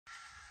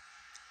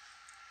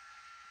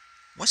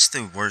What's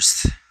the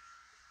worst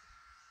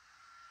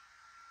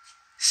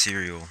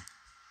cereal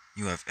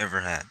you have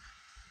ever had?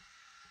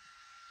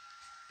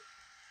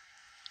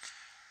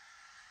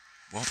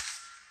 Well,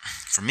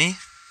 for me,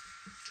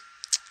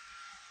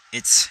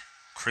 it's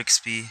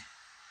crispy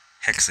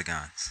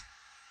hexagons.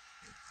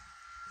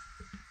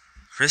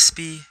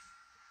 Crispy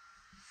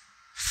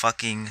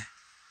fucking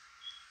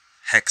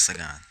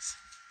hexagons.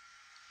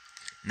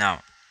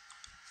 Now,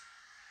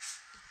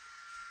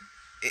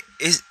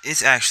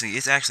 it's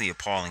actually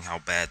appalling how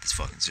bad this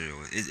fucking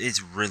cereal is.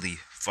 It's really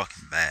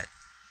fucking bad.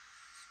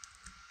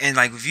 And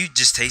like if you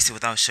just taste it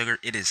without sugar,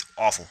 it is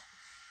awful.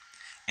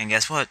 And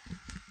guess what?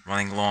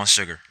 Running low on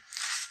sugar.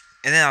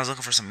 And then I was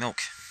looking for some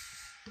milk.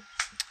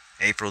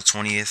 April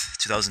 20th,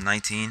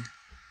 2019.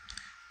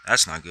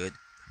 That's not good.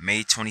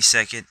 May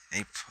 22nd,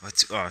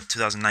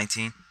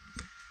 2019.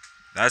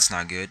 That's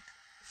not good.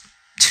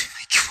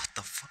 Like, what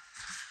the fuck?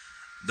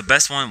 The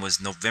best one was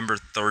November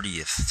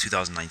 30th,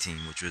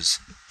 2019, which was.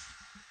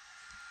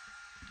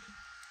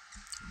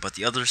 But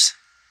the others,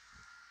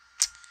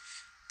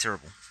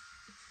 terrible.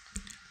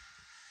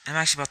 I'm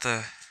actually about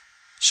to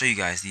show you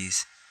guys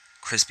these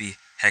crispy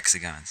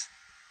hexagons.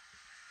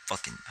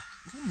 Fucking.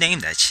 Who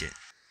named that shit?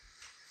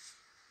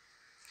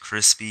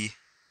 Crispy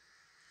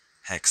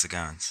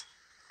hexagons.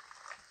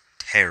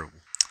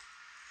 Terrible.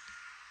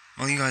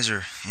 Well, you guys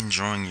are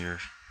enjoying your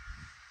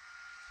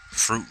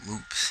Fruit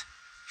Loops,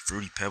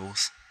 Fruity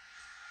Pebbles.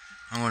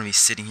 I'm going to be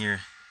sitting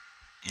here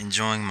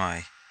enjoying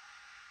my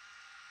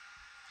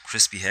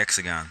crispy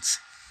hexagons.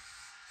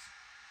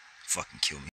 Fucking kill me.